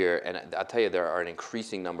all year, and I'll tell you, there are an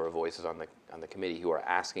increasing number of voices on the committee who are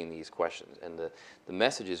asking these questions, and the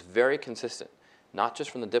message is very consistent, not just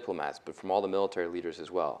from the diplomats, but from all the military leaders as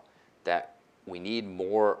well, that we need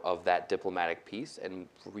more of that diplomatic piece, and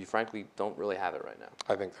we frankly don't really have it right now.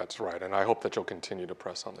 I think that's right, and I hope that you'll continue to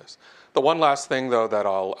press on this. The one last thing, though, that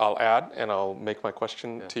I'll add, and I'll make my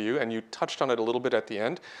question to you, and you touched on it a little bit at the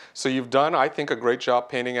end. So you've done, I think, a great job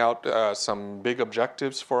painting out some big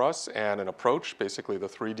objectives for us and an approach, basically the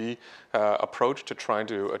 3D approach to trying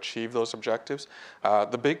to achieve those objectives.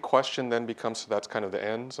 The big question then becomes, so that's kind of the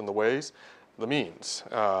ends and the ways, the means.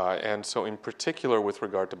 And so in particular with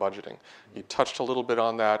regard to budgeting. You touched a little bit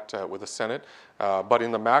on that with the Senate, but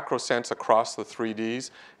in the macro sense across the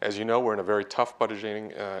 3Ds, as you know, we're in a very tough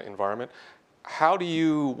budgeting environment.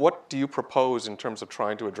 What do you propose in terms of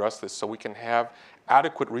trying to address this so we can have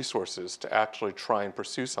adequate resources to actually try and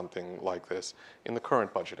pursue something like this in the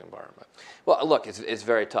current budget environment? Well, look, it's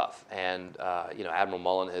very tough, and Admiral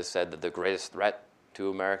Moulton has said that the greatest threat to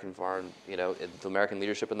American to American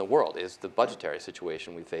leadership in the world is the budgetary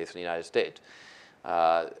situation we face in the United States.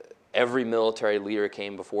 Every military leader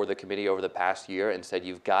came before the committee over the past year and said,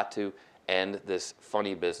 you've got to end this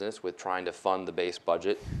funny business with trying to fund the base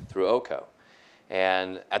budget through OCO.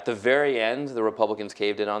 And at the very end, the Republicans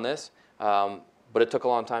caved in on this, but it took a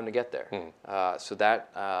long time to get there. So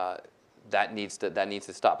that needs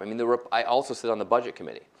to stop. I mean, I also sit on the Budget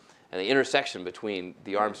Committee. And the intersection between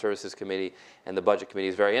the Armed Services Committee and the Budget Committee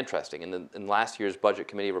is very interesting. In last year's Budget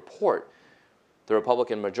Committee report, the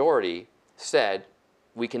Republican majority said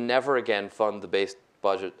we can never again fund the base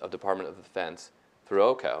budget of Department of Defense through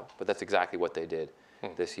OCO, but that's exactly what they did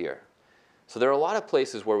this year. So there are a lot of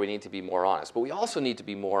places where we need to be more honest, but we also need to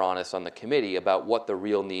be more honest on the committee about what the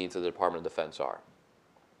real needs of the Department of Defense are.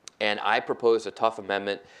 And I proposed a tough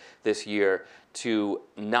amendment this year to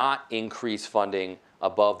not increase funding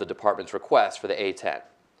above the department's request for the A-10.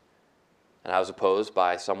 And I was opposed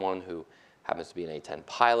by someone who happens to be an A-10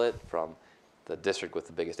 pilot from the district with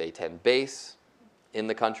the biggest A-10 base in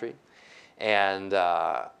the country, and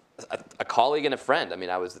a colleague and a friend. I mean,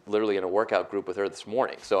 I was literally in a workout group with her this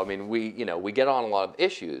morning. So I mean, we get on a lot of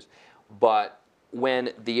issues, but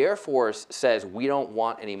when the Air Force says we don't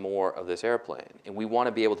want any more of this airplane and we want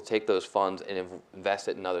to be able to take those funds and invest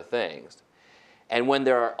it in other things, and when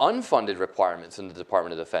there are unfunded requirements in the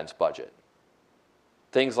Department of Defense budget,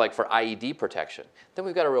 things like for IED protection, then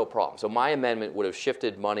we've got a real problem. So my amendment would have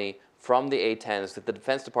shifted money from the A-10s that the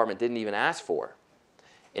Defense Department didn't even ask for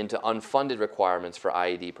into unfunded requirements for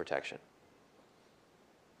IED protection.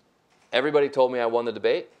 Everybody told me I won the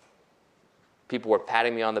debate. People were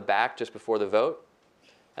patting me on the back just before the vote,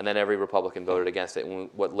 and then every Republican voted against it. And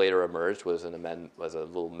what later emerged was an amendment, was a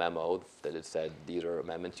little memo that had said these are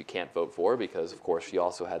amendments you can't vote for because, of course, she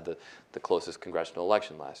also had the closest congressional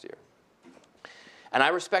election last year. And I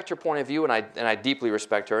respect her point of view, and I deeply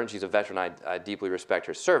respect her, and she's a veteran. I deeply respect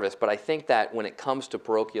her service. But I think that when it comes to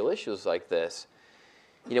parochial issues like this,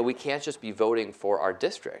 we can't just be voting for our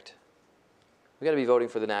district. We've got to be voting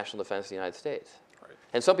for the national defense of the United States. Right.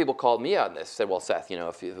 And some people called me out on this, said, well, Seth,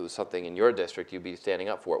 if it was something in your district, you'd be standing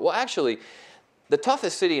up for it. Well, actually, the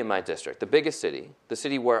toughest city in my district, the biggest city, the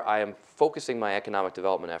city where I am focusing my economic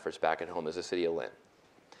development efforts back at home is the city of Lynn.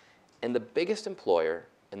 And the biggest employer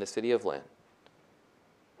in the city of Lynn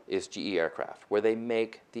is GE Aircraft, where they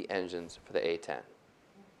make the engines for the A-10.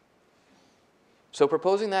 So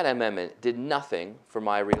proposing that amendment did nothing for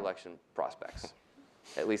my reelection prospects,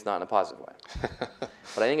 at least not in a positive way.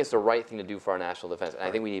 But I think it's the right thing to do for our national defense, and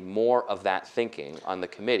I think we need more of that thinking on the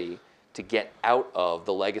committee to get out of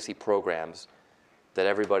the legacy programs that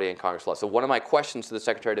everybody in Congress loves. So one of my questions to the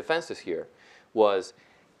Secretary of Defense this year was,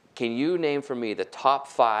 can you name for me the top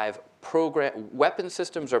 5 weapon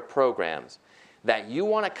systems or programs that you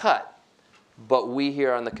want to cut, but we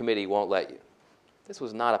here on the committee won't let you? This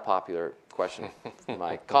was not a popular question from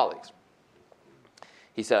my colleagues.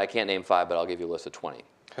 He said, I can't name 5, but I'll give you a list of 20.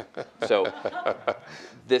 So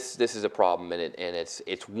this is a problem, and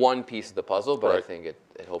it's one piece of the puzzle, but I think it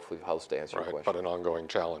hopefully helps to answer your question. But an ongoing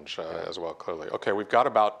challenge as well, clearly. Okay, we've got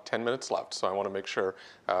about 10 minutes left, so I want to make sure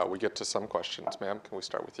we get to some questions. Ma'am, can we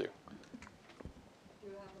start with you? Do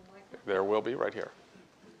you have a microphone? There will be right here.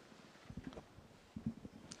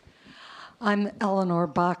 I'm Eleanor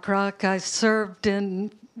Bachrach. I served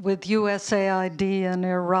with USAID in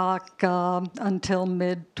Iraq until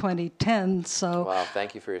mid-2010. So, wow,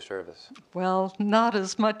 thank you for your service. Well, not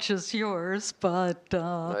as much as yours, but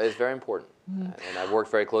no, it's very important. And I've worked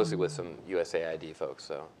very closely with some USAID folks,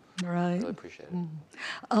 so right. I really appreciate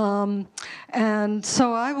it. And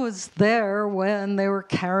so I was there when they were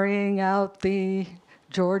carrying out the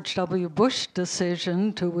George W. Bush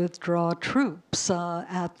decision to withdraw troops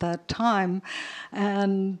at that time.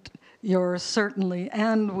 And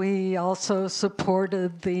and we also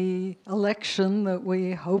supported the election that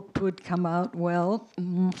we hoped would come out well,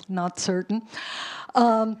 not certain.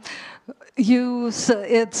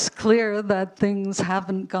 It's clear that things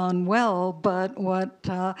haven't gone well, but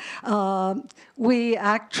we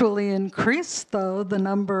actually increased, though, the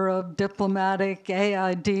number of diplomatic,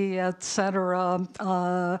 AID, et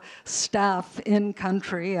cetera, staff in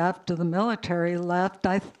country after the military left.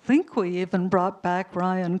 I think we even brought back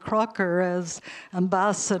Ryan Crocker as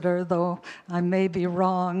ambassador, though I may be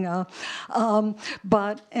wrong.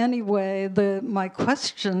 But anyway, my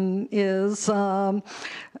question is,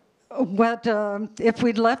 if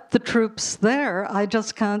we'd left the troops there, I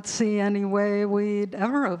just can't see any way we'd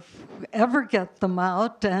ever get them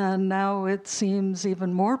out, and now it seems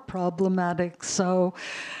even more problematic. So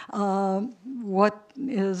what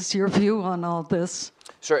is your view on all this?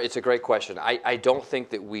 Sure, it's a great question. I don't think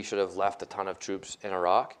that we should have left a ton of troops in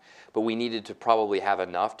Iraq, but we needed to probably have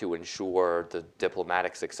enough to ensure the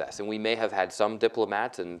diplomatic success. And we may have had some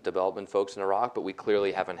diplomats and development folks in Iraq, but we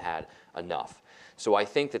clearly haven't had enough. So I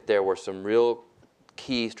think that there were some real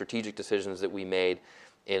key strategic decisions that we made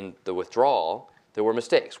in the withdrawal. There were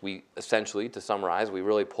mistakes. We essentially, to summarize, we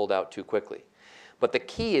really pulled out too quickly. But the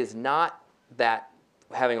key is not that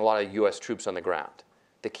having a lot of U.S. troops on the ground.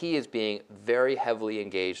 The key is being very heavily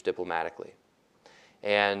engaged diplomatically.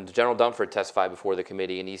 And General Dunford testified before the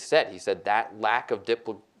committee, and he said that lack of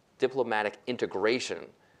diplomatic integration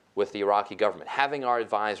with the Iraqi government, having our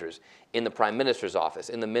advisors in the prime minister's office,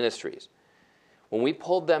 in the ministries. When we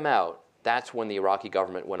pulled them out, that's when the Iraqi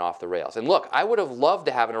government went off the rails. And look, I would have loved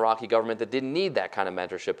to have an Iraqi government that didn't need that kind of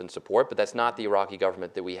mentorship and support, but that's not the Iraqi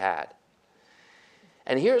government that we had.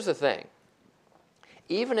 And here's the thing.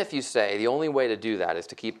 Even if you say the only way to do that is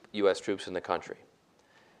to keep U.S. troops in the country,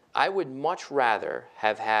 I would much rather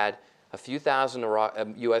have had a few thousand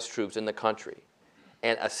U.S. troops in the country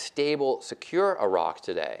and a stable, secure Iraq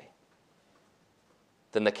today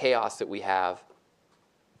than the chaos that we have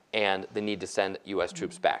and the need to send U.S.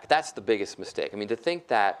 troops back. That's the biggest mistake. I mean, to think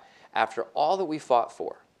that after all that we fought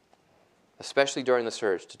for, especially during the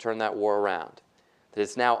surge, to turn that war around, that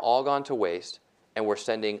it's now all gone to waste and we're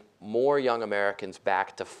sending more young Americans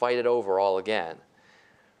back to fight it over all again,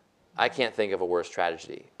 I can't think of a worse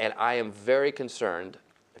tragedy. And I am very concerned,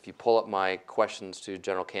 if you pull up my questions to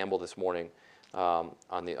General Campbell this morning on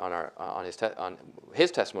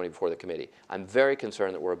his testimony before the committee, I'm very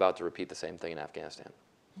concerned that we're about to repeat the same thing in Afghanistan.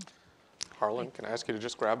 Harlan, can I ask you to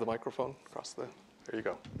just grab the microphone across the, there you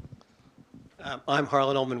go. I'm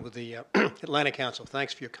Harlan Ullman with the Atlantic Council.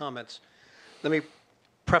 Thanks for your comments. Let me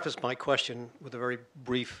preface my question with a very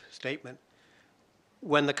brief statement.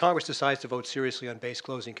 When the Congress decides to vote seriously on base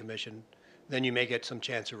closing commission, then you may get some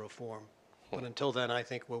chance of reform. But until then, I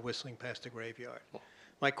think we're whistling past the graveyard.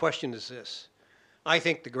 My question is this. I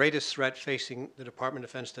think the greatest threat facing the Department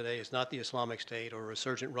of Defense today is not the Islamic State or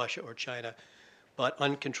resurgent Russia or China, but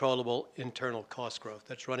uncontrollable internal cost growth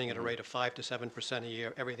that's running at a rate of 5 to 7% a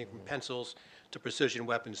year, everything from pencils to precision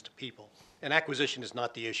weapons to people. And acquisition is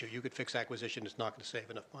not the issue. You could fix acquisition, it's not going to save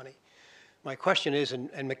enough money. My question is,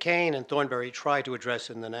 and McCain and Thornberry tried to address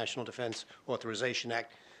in the National Defense Authorization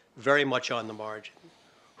Act, very much on the margin.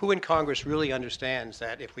 Who in Congress really understands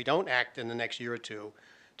that if we don't act in the next year or two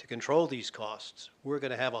to control these costs, we're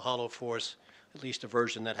going to have a hollow force, at least a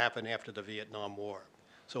version that happened after the Vietnam War?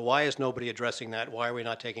 So why is nobody addressing that? Why are we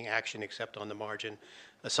not taking action except on the margin?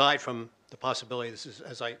 Aside from the possibility, this is,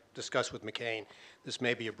 as I discussed with McCain, this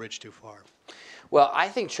may be a bridge too far. Well, I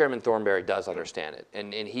think Chairman Thornberry does understand it,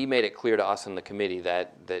 and he made it clear to us in the committee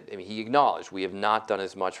that I mean, he acknowledged we have not done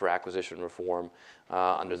as much for acquisition reform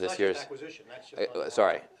under this year's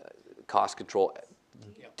cost control,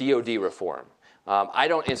 DoD reform. I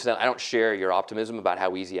don't share your optimism about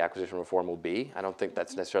how easy acquisition reform will be. I don't think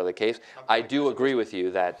that's necessarily the case. I do agree with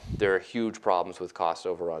you that there are huge problems with cost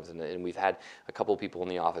overruns, and we've had a couple of people in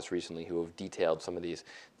the office recently who have detailed some of these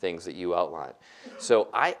things that you outlined. So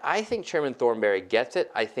I think Chairman Thornberry gets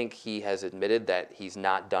it. I think he has admitted that he's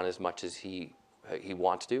not done as much as he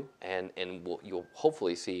wants to, and you'll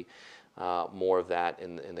hopefully see more of that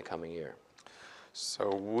in the coming year.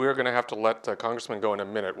 So we're going to have to let Congressman go in a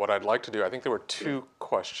minute. What I'd like to do, I think there were two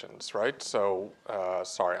questions, right? So,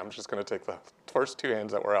 sorry, I'm just going to take the first two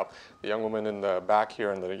hands that were up. The young woman in the back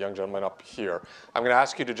here and the young gentleman up here. I'm going to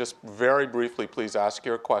ask you to just very briefly, please ask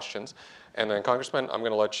your questions. And then, Congressman, I'm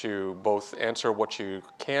going to let you both answer what you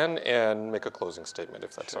can and make a closing statement,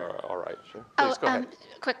 if that's all right. Sure. Please, go ahead.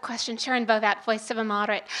 Quick question. Sharon Bovat, Voice of a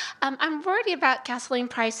Moderate. I'm worried about gasoline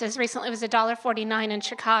prices. Recently, it was $1.49 in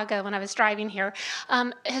Chicago when I was driving here.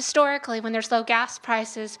 Historically, when there's low gas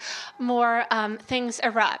prices, more things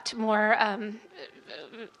erupt, more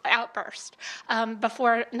outburst.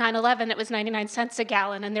 Before 9/11, it was 99 cents a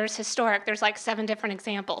gallon, and there's like 7 different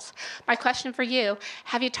examples. My question for you,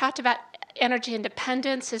 have you talked about energy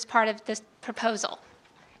independence as part of this proposal?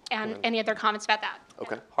 And any other comments about that?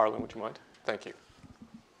 Okay. Harlan, would you mind? Thank you.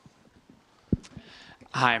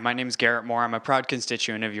 Hi, my name is Garrett Moore. I'm a proud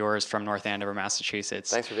constituent of yours from North Andover,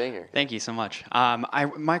 Massachusetts. Thanks for being here. Thank you so much.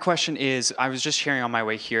 My question is, I was just hearing on my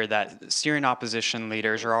way here that Syrian opposition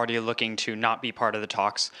leaders are already looking to not be part of the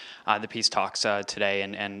talks, the peace talks today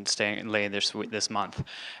and staying late this month.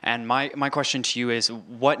 And my question to you is,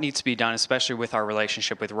 what needs to be done, especially with our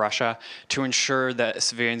relationship with Russia, to ensure that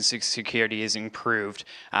civilian security is improved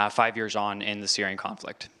 5 years on in the Syrian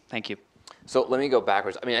conflict? Thank you. So let me go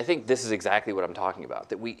backwards. I mean, I think this is exactly what I'm talking about,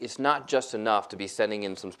 that it's not just enough to be sending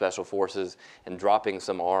in some special forces and dropping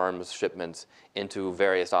some arms shipments into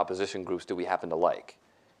various opposition groups that we happen to like.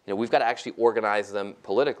 You know, we've got to actually organize them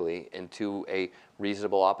politically into a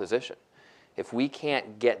reasonable opposition. If we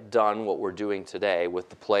can't get done what we're doing today with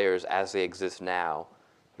the players as they exist now,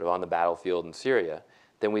 sort of on the battlefield in Syria,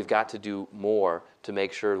 then we've got to do more to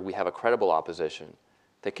make sure we have a credible opposition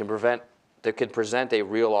that can present a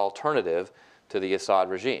real alternative to the Assad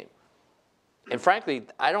regime. And frankly,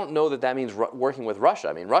 I don't know that that means working with Russia.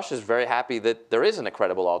 I mean, Russia's very happy that there isn't a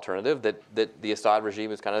credible alternative, that the Assad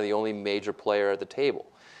regime is kind of the only major player at the table.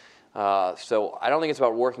 So I don't think it's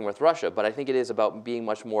about working with Russia, but I think it is about being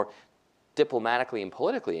much more diplomatically and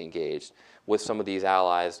politically engaged with some of these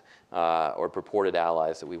allies or purported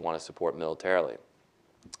allies that we want to support militarily.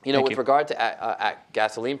 You know, with regard to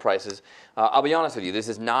gasoline prices, I'll be honest with you, this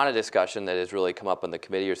is not a discussion that has really come up in the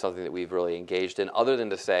committee or something that we've really engaged in, other than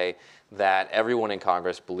to say that everyone in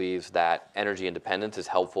Congress believes that energy independence is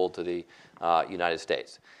helpful to the United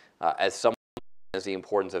States. As someone who knows the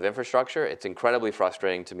importance of infrastructure, it's incredibly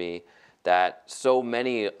frustrating to me that so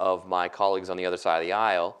many of my colleagues on the other side of the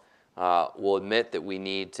aisle will admit that we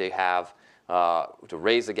need to have to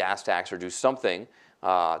raise the gas tax or do something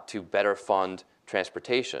to better fund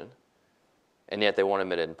transportation, and yet they won't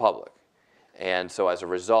admit it in public. And so as a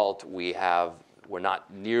result, we're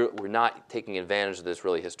not taking advantage of this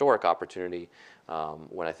really historic opportunity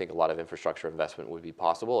when I think a lot of infrastructure investment would be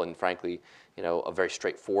possible. And frankly, you know, a very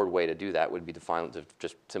straightforward way to do that would be to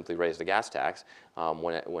just simply raise the gas tax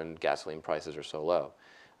when gasoline prices are so low.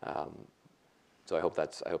 So I hope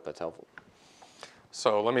that's helpful.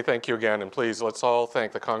 So let me thank you again, and please let's all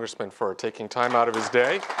thank the Congressman for taking time out of his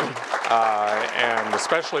day, and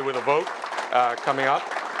especially with a vote coming up.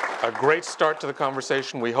 A great start to the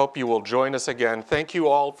conversation. We hope you will join us again. Thank you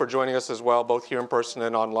all for joining us as well, both here in person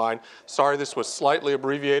and online. Sorry this was slightly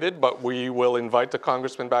abbreviated, but we will invite the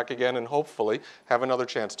Congressman back again and hopefully have another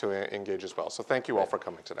chance to engage as well. So thank you all for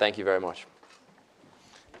coming today. Thank you very much.